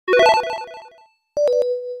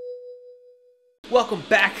Welcome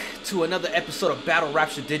back to another episode of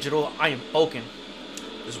BattleRapture Digital. I am Vulcan.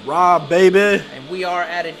 It's Rob, baby. And we are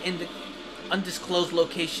at an undisclosed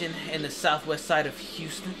location in the southwest side of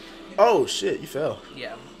Houston. Oh, shit, you fell.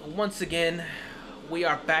 Yeah, once again, we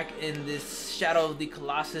are back in this Shadow of the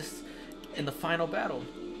Colossus in the final battle.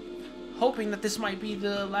 Hoping that this might be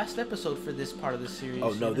the last episode for this part of the series.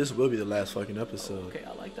 Oh, no, this will be the last fucking episode. Okay,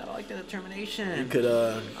 I like that. I like that determination. You could,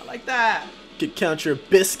 I like that. could count your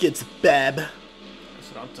biscuits, bab.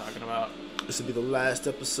 That's what I'm talking about. This will be the last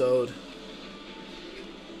episode.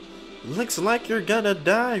 Looks like you're gonna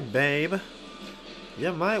die, babe.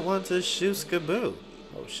 You might want to shoot Skaboo.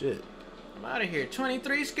 Oh, shit. I'm out of here.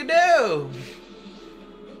 23 Skidoo.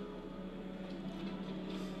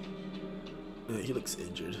 He looks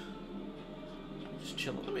injured. Just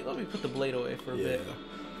chilling. Let me put the blade away for a bit.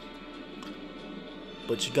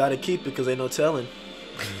 But you gotta keep it because ain't no telling.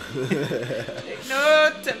 Ain't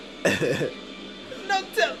no telling. No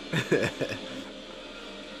telling.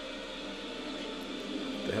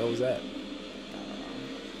 The hell was that?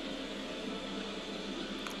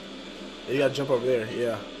 You gotta jump over there,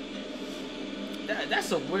 yeah.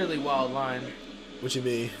 That's a weirdly wild line. What you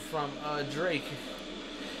mean? From Drake.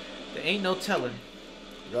 There ain't no telling.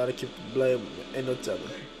 Gotta keep the blame. Ain't no telling.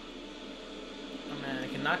 Oh, man, I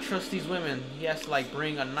cannot trust these women. He has to like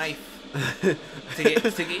bring a knife to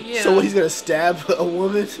get you know. So what, he's gonna stab a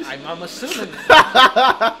woman? I'm assuming.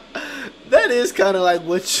 That is kind of like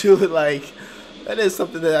what you would like. That is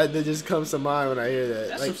something that just comes to mind when I hear that.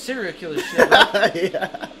 That's like, some serial killer shit. Right?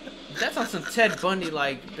 Yeah. That's on some Ted Bundy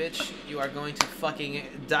like, bitch, you are going to fucking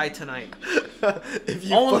die tonight. If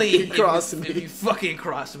you Only fucking cross me. If you fucking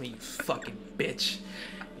cross me, you fucking bitch.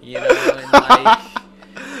 You know, and like,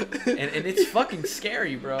 and it's fucking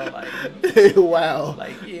scary, bro. Like, wow.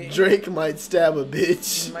 Like, yeah, Drake might stab a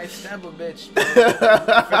bitch. he might stab a bitch, bro,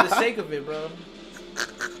 for the sake of it, bro.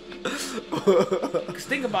 Cause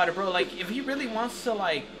think about it, bro. Like, if he really wants to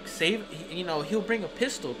like save, you know, he'll bring a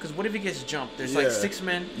pistol. Cause what if he gets jumped? There's like 6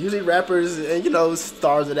 men. Usually rappers and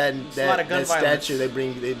stars of that gun stature, they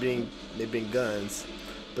bring guns.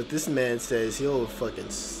 But this man says he'll fucking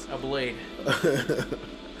a blade.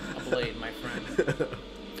 A blade, my friend.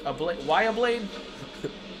 A blade. Why a blade?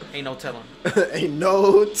 Ain't no telling. Ain't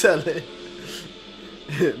no telling.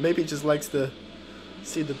 Maybe he just likes to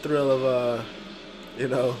see the thrill of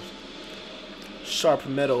sharp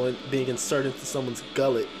metal and being inserted into someone's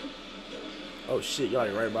gullet. Oh shit, you're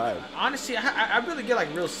already right by him. Honestly, I really get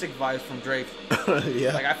like real sick vibes from Drake.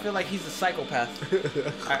 Yeah. Like, I feel like he's a psychopath.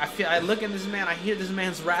 I look at this man, I hear this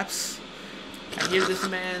man's raps. I hear this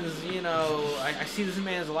man's, I see this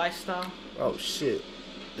man's lifestyle. Oh shit.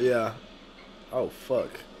 Yeah. Oh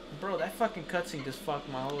fuck. Bro, that fucking cutscene just fucked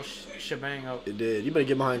my whole shebang up. It did. You better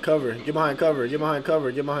get behind cover. Get behind cover. Get behind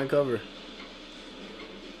cover. Get behind cover.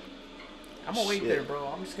 I'm gonna wait there, bro.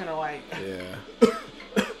 I'm just gonna like. Yeah.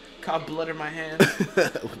 Caught blood in my hand.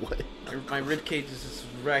 What? My rib cage is just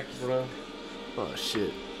wrecked, bro. Oh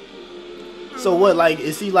shit. So what? Like,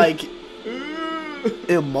 is he like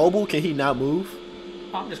immobile? Can he not move?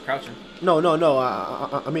 I'm just crouching. No.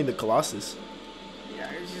 I mean the Colossus.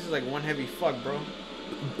 Yeah, he's just like one heavy fuck, bro.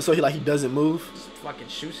 So he doesn't move? Just fucking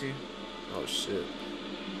shoots you. Oh shit.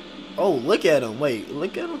 Oh, look at him. Wait,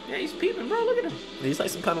 look at him. Yeah, he's peeping, bro. Look at him. He's like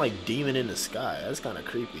some kind of like demon in the sky. That's kind of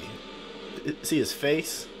creepy. See his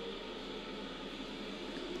face?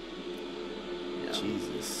 Yeah.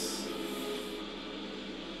 Jesus.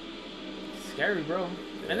 Scary, bro.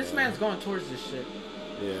 Yeah. And this man's going towards this shit.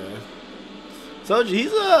 Yeah. So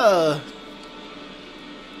he's a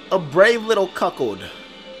brave little cuckold.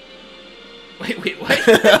 Wait, what?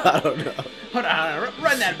 I don't know. Hold on.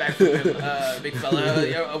 Run that back from him, big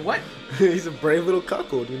fella. What? He's a brave little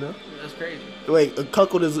cuckold, That's crazy. Wait, a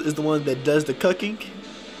cuckold is the one that does the cucking?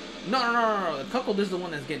 No. The cuckold is the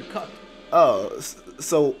one that's getting cucked. Oh,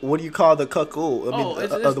 so what do you call the cuckold? I mean,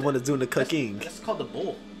 the one that's doing the cucking. That's called the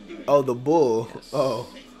bull. Oh, the bull. Yes. Oh,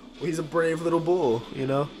 well, he's a brave little bull, He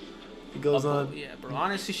goes on. Yeah, bro.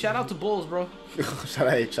 Honestly, shout out to bulls, bro. shout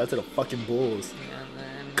out to the fucking bulls. Yeah,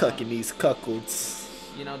 man. Cucking these cuckolds.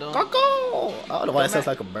 Don't. Cuckoo! I don't know why that sounds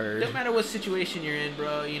like a bird. Don't matter what situation you're in,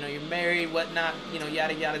 bro. You're married, whatnot.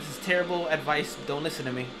 Yada yada. This is terrible advice. Don't listen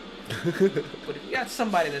to me. But if you got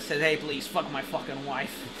somebody that says, "Hey, please fuck my fucking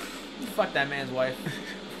wife," fuck that man's wife.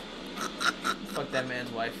 Fuck that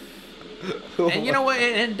man's wife. And you know what?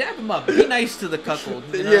 And dap him up. Be nice to the cuckold.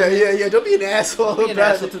 Yeah. Don't be an asshole. Be an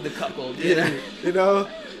asshole to the cuckold.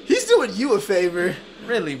 He's doing you a favor.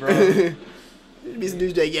 Really, bro. Be some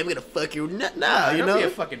dudes like, yeah, I'm gonna fuck you. Nah, Don't be a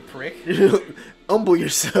fucking prick. Humble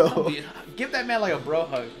yourself. Give that man like a bro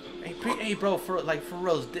hug. Hey, bro, for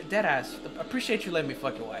real, dead ass. Appreciate you letting me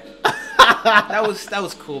fuck your wife. that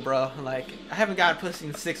was cool, bro. Like, I haven't gotten pussy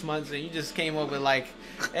in 6 months, and you just came up with like,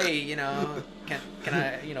 hey, you know, can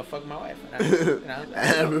I, you know, fuck my wife? And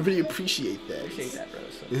I really appreciate that. Appreciate that, bro.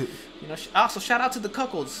 So, you know, also shout out to the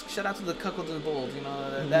Cuckolds. Shout out to the Cuckolds and Bulls. You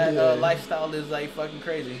know, that lifestyle is like fucking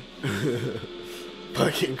crazy.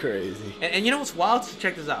 Fucking crazy. And you know what's wild? So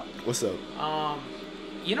check this out. What's up?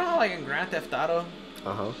 You know how like in Grand Theft Auto.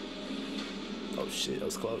 Oh shit, that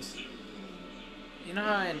was close. You know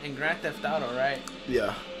how in Grand Theft Auto, right?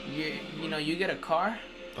 Yeah. You know, you get a car.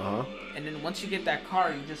 And then once you get that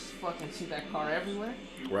car, you just fucking see that car everywhere.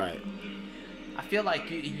 Right. I feel like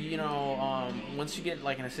you know, once you get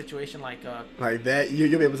like in a situation like that,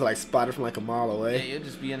 you'll be able to like spot it from like a mile away. Yeah, you'll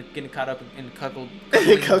just be getting caught up in cuckold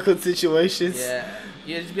situations. Yeah,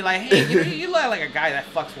 you'll just be like, hey, you look like a guy that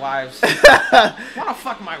fucks wives. Wanna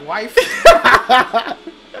fuck my wife?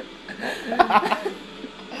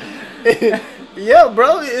 Yeah,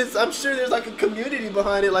 bro. I'm sure there's like a community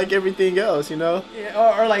behind it, like everything else, you know.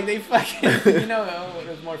 Yeah, or like they fucking, you know, it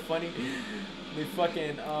was more funny. They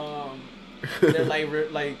fucking they're like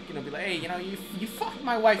you know, be like, hey, you know, you fucked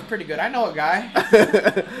my wife pretty good. I know a guy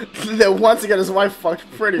that wants to get his wife fucked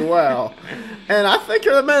pretty well, and I think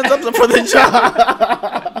you're the man that's up for the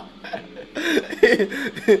job.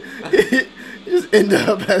 You just end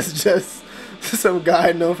up as just some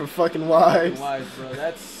guy known for fucking wives. Wives, bro.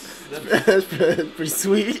 That's pretty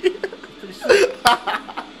sweet. Pretty sweet.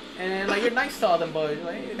 And like you're nice to all them boys. You're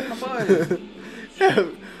like, hey, they're my boys. Yeah,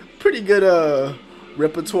 pretty good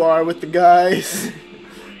repertoire with the guys.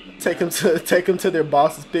 Take them to their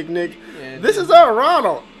boss's picnic. Yeah, this is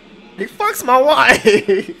Ronald. He fucks my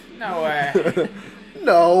wife. No way.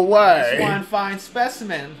 No way. Just one fine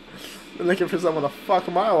specimen. I'm looking for someone to fuck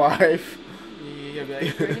my wife. You'll be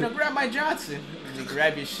like, you know, grab my Johnson. And you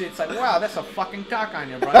grab your shit. It's like, wow, that's a fucking cock on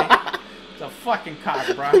you, buddy. It's a fucking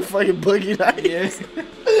cock, bro. Fucking boogie night. Yes.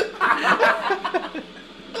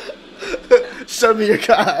 Show me your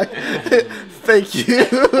cock. Thank you.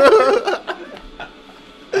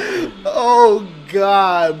 Oh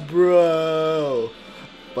God, bro.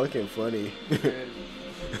 Fucking funny.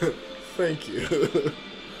 Thank you.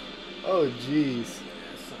 Oh jeez.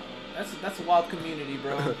 Yeah, so that's a wild community,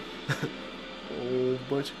 bro. Oh,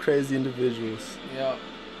 bunch of crazy individuals. Yeah.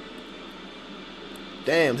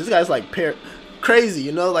 Damn, this guy's like crazy,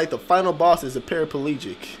 you know, like the final boss is a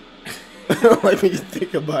paraplegic. Like when you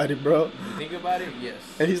think about it, bro. You think about it, yes.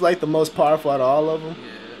 And he's like the most powerful out of all of them.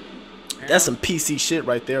 Yeah. That's some PC shit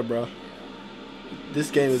right there, bro. This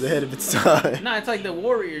game is ahead of its time. Nah, it's like the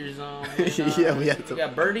Warriors. Yeah, we had to. You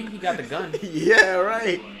got Birdie, he got the gun. Yeah,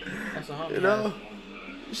 right. That's a homie. You know,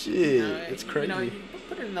 shit, it's crazy. You know,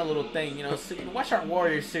 put it in a little thing. You know, watch our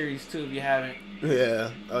Warriors series too if you haven't.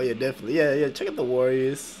 Yeah. Oh yeah, definitely. Yeah. Check out the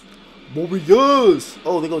Warriors. Warriors.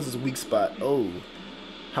 Oh, there goes his weak spot. Oh,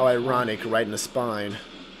 how ironic, right in the spine.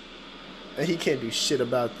 And he can't do shit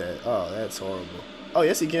about that. Oh, that's horrible. Oh,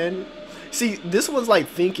 yes, he can. See, this one's like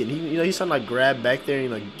thinking. He's trying to like grab back there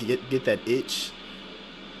and like get that itch.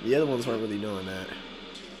 The other ones weren't really doing that.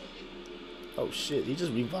 Oh shit, he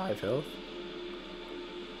just revived health.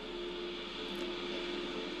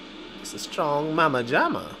 It's a strong mama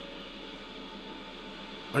jama.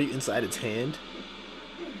 Are you inside its hand?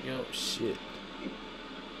 Yo, shit.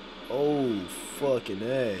 Oh, fucking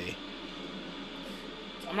A.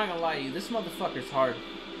 I'm not gonna lie to you, this motherfucker's hard.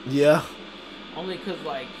 Yeah. Only cause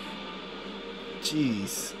like...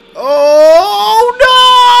 Jeez. Oh,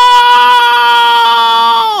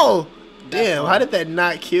 no! Damn, how did that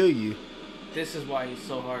not kill you? This is why he's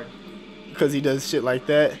so hard. Because he does shit like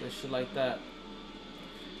that? Does shit like that.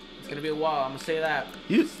 It's gonna be a while, I'm gonna say that.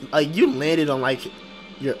 You landed on, like,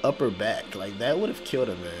 your upper back. Like, that would have killed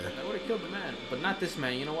him, man. That would have killed the man. But not this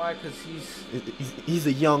man. You know why? Because he's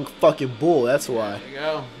a young fucking bull. That's why. There you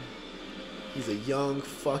go. He's a young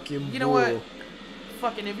fucking bull. You know what?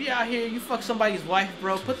 Fucking, if you're out here, you fuck somebody's wife,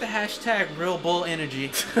 bro, put the hashtag real bull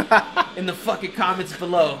energy in the fucking comments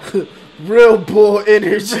below. Real bull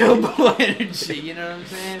energy. Real bull energy, you know what I'm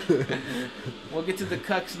saying? We'll get to the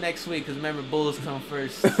cucks next week, because remember, bulls come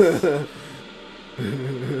first.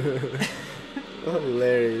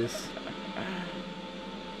 Hilarious.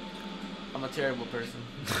 I'm a terrible person.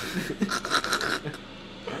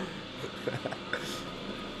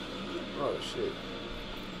 Oh, shit.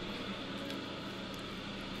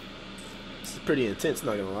 Pretty intense,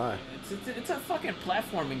 not gonna lie. It's a fucking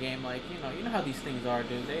platforming game, like you know how these things are,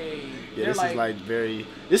 dude. This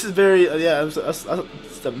is very yeah.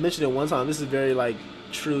 I mentioned it one time. This is very like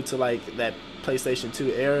true to like that PlayStation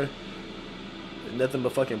 2 era. Nothing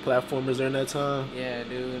but fucking platformers during that time. Yeah,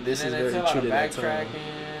 dude. This and is then it's very a lot true of to that time.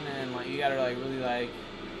 backtracking, and like you gotta like really like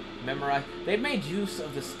memorize. They made use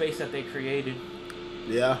of the space that they created.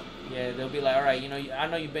 Yeah. Yeah, they'll be like, all right, you know, I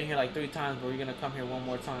know you've been here like 3 times, but we're gonna come here one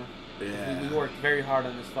more time. Yeah. We worked very hard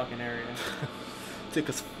on this fucking area. Took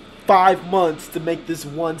us 5 months to make this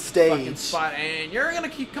one stage. Fucking spot, and you're gonna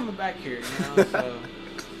keep coming back here, you know. So.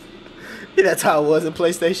 Yeah, that's how it was in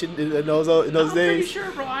PlayStation in those days. I'm pretty sure,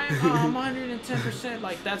 bro. I'm 110%.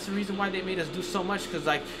 Like that's the reason why they made us do so much, because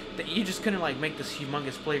like you just couldn't like make this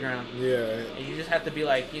humongous playground. Yeah. And you just have to be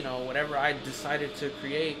like, you know, whatever I decided to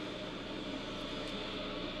create.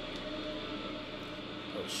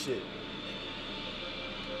 Oh shit.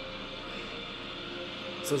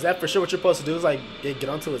 So is that for sure what you're supposed to do? Is like get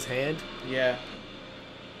onto his hand? Yeah.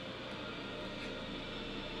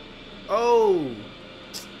 Oh.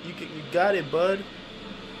 You got it, bud.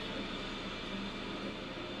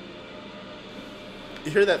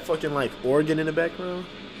 You hear that fucking like organ in the background?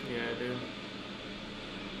 Yeah, dude.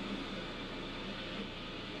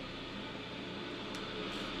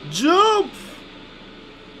 Jump!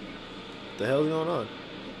 What the hell's going on?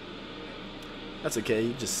 That's okay,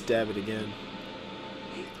 you just stab it again.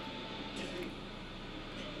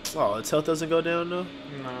 Oh, its health doesn't go down though?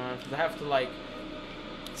 No, I have to like.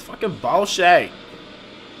 It's fucking bullshit.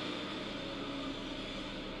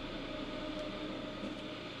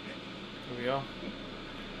 Here we go.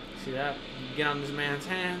 See that? You get on this man's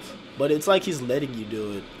hands. But it's like he's letting you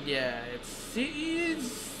do it. Yeah,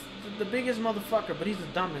 he's the biggest motherfucker, but he's the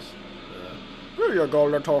dumbest. Here you go,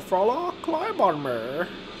 little fella. Climb on me.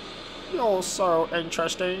 You're so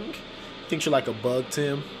interesting. Thinks you're like a bug to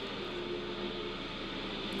him.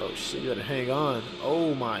 Oh shit, you gotta hang on.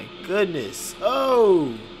 Oh my goodness.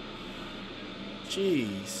 Oh!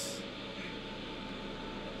 Jeez.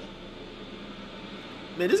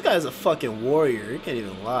 Man, this guy's a fucking warrior. He can't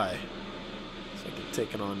even lie. He's fucking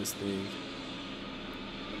taking on this thing.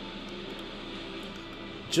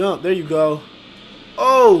 Jump, there you go.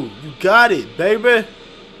 Oh, you got it, baby.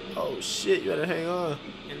 Oh shit, you gotta hang on.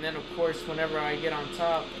 And then of course, whenever I get on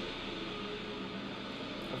top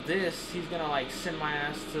of this, he's gonna like send my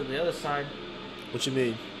ass to the other side. What you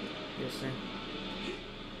mean? You'll see.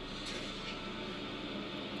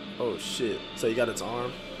 Oh shit. So you got its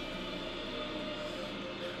arm?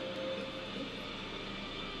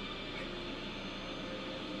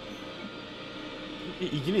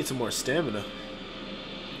 You need some more stamina.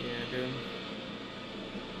 Yeah, dude.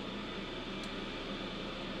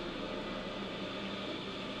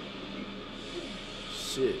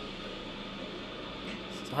 Shit.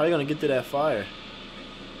 So how are you gonna get through that fire?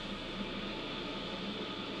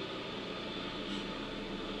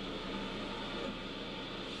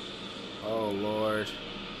 Oh Lord.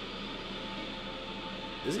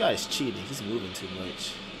 This guy's cheating. He's moving too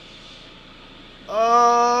much.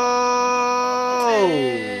 Oh!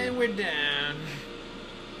 And we're down.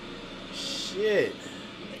 Shit.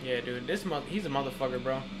 Yeah, dude. He's a motherfucker,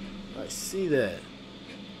 bro. I see that.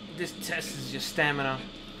 This test is just stamina.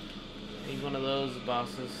 He's one of those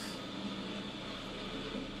bosses.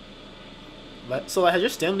 So has your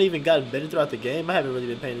stamina even gotten better throughout the game? I haven't really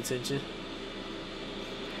been paying attention.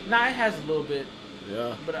 Nah, it has a little bit.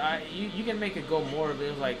 Yeah. But you can make it go more if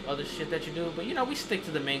there's like other shit that you do. But you know, we stick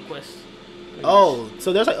to the main quest. Oh,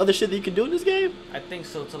 so there's like other shit that you can do in this game? I think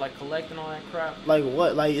so, to like collect and all that crap. Like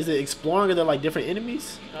what? Like is it exploring or are there like different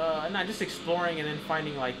enemies? Not just exploring and then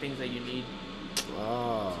finding like things that you need.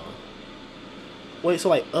 Oh. Wait, so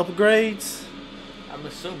like upgrades? I'm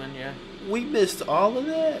assuming, yeah. We missed all of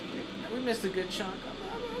that? We missed a good chunk.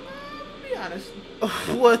 I'll be honest.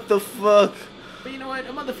 What the fuck? But you know what?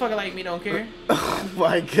 A motherfucker like me don't care. Oh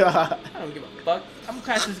my god. I don't give a fuck. I'm gonna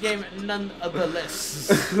crash this game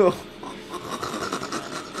nonetheless.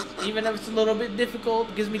 Even if it's a little bit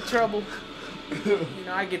difficult, gives me trouble. You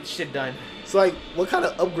know, I get shit done. So like, what kind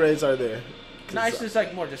of upgrades are there? No, it's just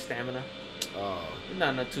like more just stamina. Oh.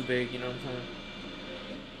 Not too big, you know what I'm saying?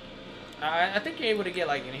 I think you're able to get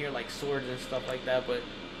like in here like swords and stuff like that, but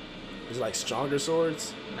Is it like stronger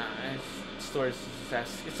swords? nah, swords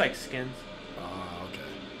it's like skins. Oh, okay.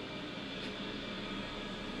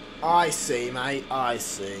 I see, mate. I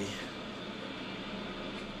see.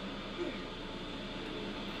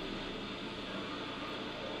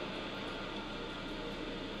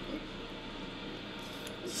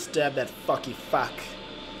 Stab that fucky fuck.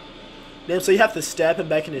 Damn, so you have to stab him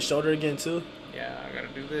back in his shoulder again too? Yeah, I gotta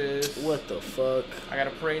do this. What the fuck? I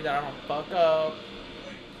gotta pray that I don't fuck up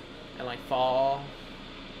and like fall.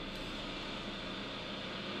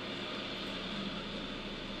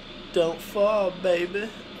 Don't fall, baby.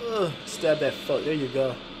 Ugh. Stab that fuck. There you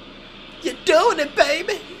go. You're doing it,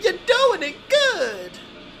 baby. You're doing it good.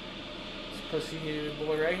 This pussy here,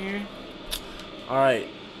 boy, right here. All right,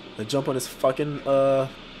 let's jump on this fucking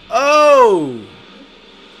Oh.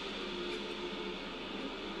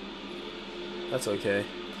 That's okay.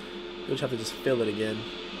 You'll just have to just fill it again.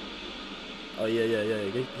 Oh yeah.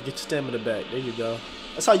 Get your stamina back. There you go.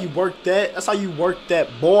 That's how you work that. That's how you work that,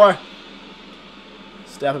 boy.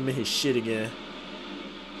 Stab him in his shit again.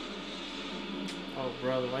 Oh,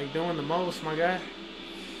 brother, why you doing the most, my guy?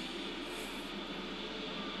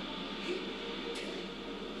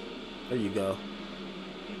 There you go.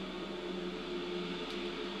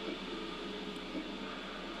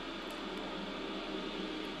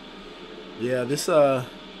 Yeah, this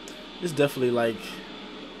definitely like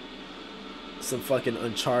some fucking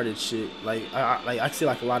Uncharted shit. Like I see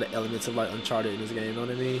like a lot of elements of like Uncharted in this game. You know what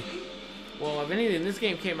I mean? Well, if anything, this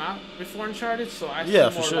game came out before Uncharted, so I see Yeah,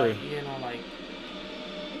 more for sure.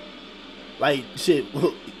 like shit.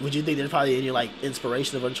 Would you think there's probably any like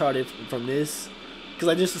inspiration of Uncharted from this? Because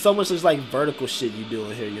like there's so much just like vertical shit you do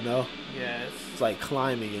in here, you know? Yeah, it's like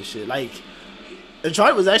climbing and shit. Like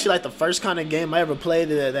Uncharted was actually like the first kind of game I ever played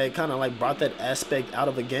that kind of like brought that aspect out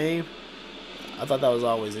of a game. I thought that was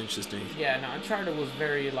always interesting. Yeah, no, Uncharted was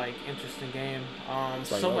very like interesting game. Like,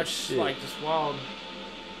 so much shit. like just wild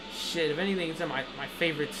shit. If anything, it's in my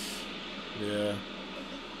favorites. Yeah,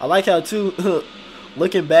 I like how too.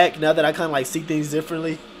 Looking back now that I kind of like see things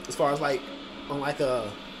differently, as far as like on like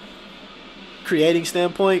a creating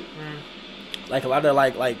standpoint, like a lot of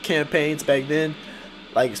like campaigns back then.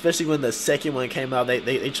 Like especially when the second one came out,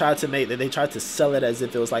 they tried to sell it as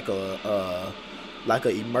if it was like a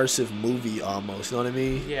immersive movie almost. You know what I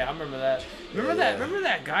mean? Yeah, I remember that. Remember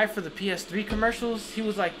that guy for the PS3 commercials? He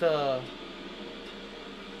was like the.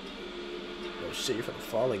 Oh shit! You're finna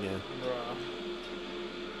fall again. Bruh.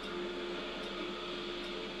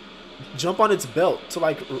 Jump on its belt to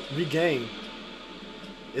like regain.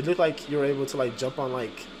 It looked like you were able to like jump on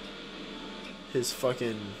like his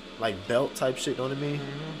fucking like belt type shit. You know what I mean?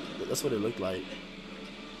 That's what it looked like.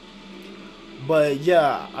 But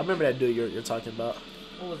yeah, I remember that dude you're talking about.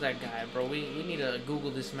 What was that guy, bro? We need to Google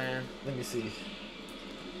this man. Let me see.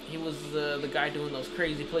 He was the guy doing those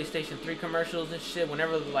crazy PlayStation 3 commercials and shit.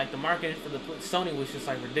 Whenever like the marketing for the Sony was just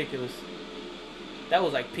like ridiculous. That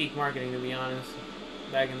was like peak marketing, to be honest.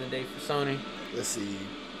 Back in the day for Sony. Let's see.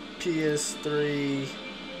 PS3.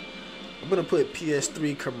 I'm gonna put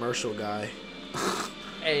PS3 commercial guy.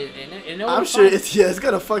 Hey, and I'm sure it's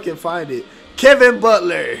gonna fucking find it. Kevin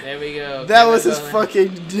Butler. There we go. That Kevin was his Butler.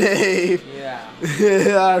 fucking name. Yeah.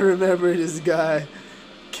 I remember this guy.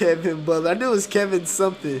 Kevin Butler. I knew it was Kevin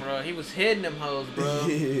something. Bro, he was hitting them hoes, bro.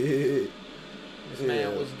 This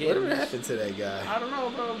man was getting. Whatever happened to that guy? I don't know,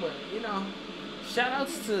 bro, but you know, shout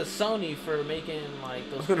outs to Sony for making like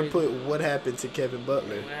those. I'm gonna put what happened to Kevin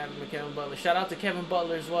Butler. What happened to Kevin Butler? Shout out to Kevin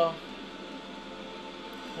Butler as well.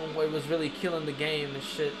 Homeboy was really killing the game and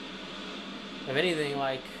shit. If anything,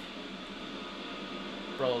 like,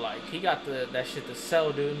 bro, like he got that shit to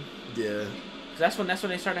sell, dude. Yeah. That's when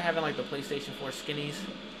they started having like the PlayStation 4 skinnies.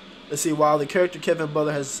 Let's see. While the character Kevin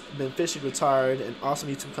Butler has been officially retired, an awesome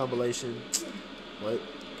YouTube compilation. What?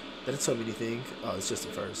 That didn't tell me anything. Oh, it's just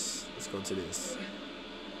the first. Let's go to this.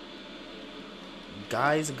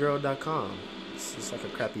 Guysgirl.com. It's like a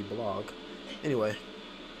crappy blog. Anyway.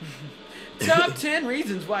 Top 10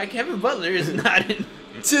 reasons why Kevin Butler is not in.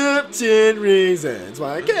 Top 10 reasons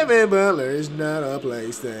why Kevin Butler is not on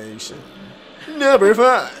PlayStation. Number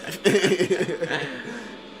 5.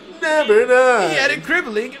 Number 9. He had a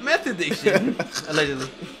crippling meth addiction. Allegedly.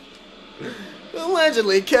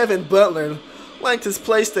 Allegedly, Kevin Butler liked his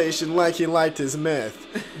PlayStation like he liked his meth,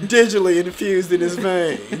 digitally infused in his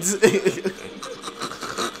veins.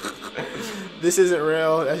 This isn't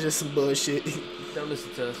real. That's just some bullshit. Don't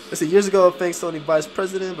listen to us. Let's see. Years ago, thanks Sony Vice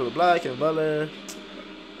President, blah, blah, blah, Kevin Butler,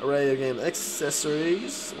 array of game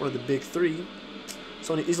accessories, one of the big three.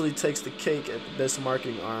 Sony easily takes the cake at the best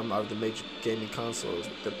marketing arm out of the major gaming consoles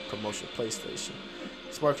with the promotion of PlayStation.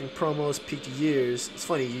 Its marketing promos peaked years. It's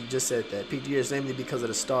funny you just said that. Peaked years, namely because of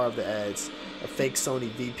the star of the ads, a fake Sony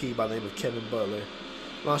VP by the name of Kevin Butler.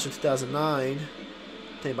 Launched in 2009,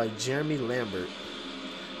 obtained by Jeremy Lambert.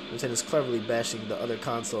 Nintendo cleverly bashing the other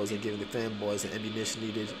consoles and giving the fanboys the ammunition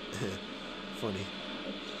needed. Funny.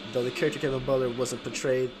 Though the character Kevin Butler wasn't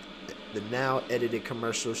portrayed, the now edited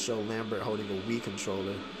commercials show Lambert holding a Wii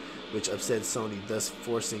controller, which upset Sony, thus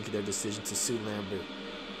forcing their decision to sue Lambert.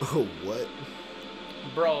 Oh, what?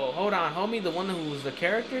 Bro, hold on, homie. The one who was the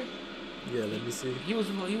character? Yeah, let me see. He was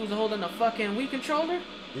holding a fucking Wii controller?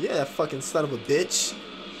 Yeah, that fucking son of a bitch.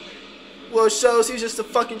 Well, it shows he's just a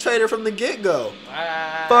fucking traitor from the get-go.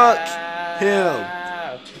 Fuck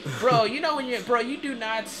Him. Bro, you know when you do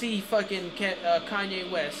not see fucking Kanye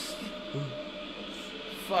West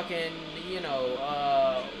fucking,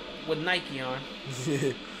 with Nike on.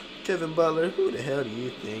 Kevin Butler, who the hell do you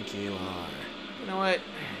think you are? You know what?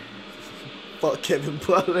 Fuck Kevin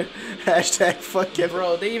Butler. Hashtag fuck Kevin.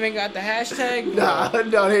 Bro, they even got the hashtag? Nah,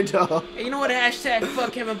 no, they don't. Hey, you know what? Hashtag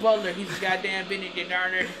fuck Kevin Butler. He's a goddamn Benedict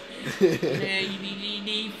Arnold.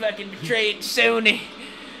 He fucking betrayed Sony.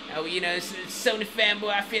 Oh, Sony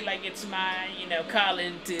fanboy, I feel like it's my,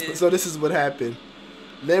 calling to... So this is what happened.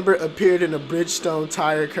 Lambert appeared in a Bridgestone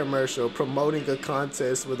tire commercial promoting a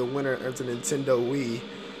contest where the winner earns a Nintendo Wii.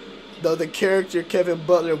 Though the character Kevin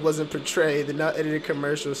Butler wasn't portrayed, the now-edited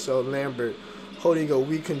commercial showed Lambert holding a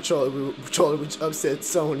Wii controller which upset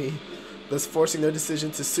Sony, thus forcing their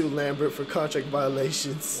decision to sue Lambert for contract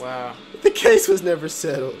violations. Wow. The case was never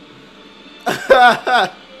settled.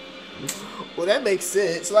 Well, that makes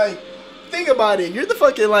sense. Like, think about it. You're the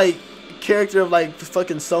fucking, character of, the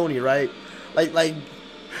fucking Sony, right? Like,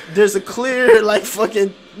 there's a clear,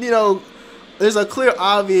 fucking, there's a clear,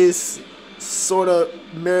 obvious sort of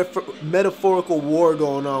metaphorical war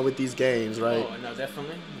going on with these games, right? Oh, no,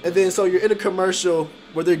 definitely. And then, so you're in a commercial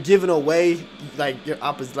where they're giving away, your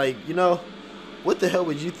opposite, what the hell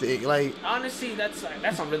would you think? Honestly, that's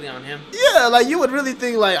not really on him. Yeah, you would really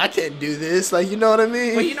think, I can't do this, you know what I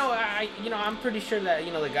mean? But, I'm pretty sure that,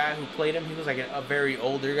 the guy who played him, he was, a very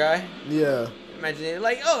older guy. Yeah. Imagine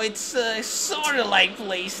it, it's sort of like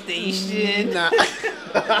PlayStation. Nah.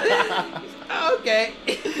 Okay.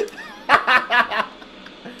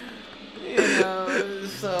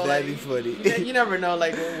 So that'd be funny. You never know,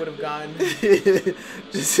 what would have gone.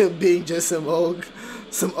 Just him being just some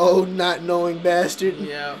old not knowing bastard.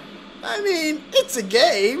 Yeah. I mean, it's a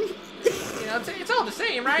game. It's all the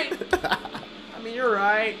same, right? I mean, you're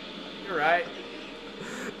right. You're right.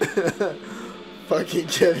 Fucking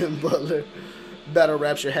Kevin Butler.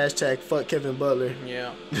 BattleRapture hashtag fuck Kevin Butler.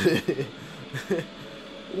 Yeah.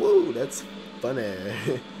 Whoa, that's funny.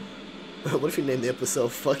 What if you named the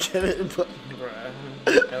episode fuck Kevin Butler? Bruh,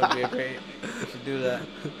 that would be great. We should do that.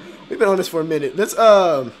 We've been on this for a minute. Let's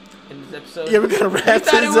in this episode. Yeah, we're gonna wrap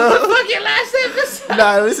this up. You thought it was the fucking last episode?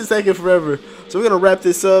 Nah, this is taking forever. So we're gonna wrap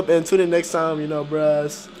this up, and tune in next time,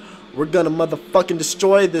 bruh. We're gonna motherfucking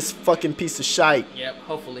destroy this fucking piece of shite. Yep,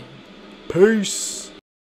 hopefully. Peace.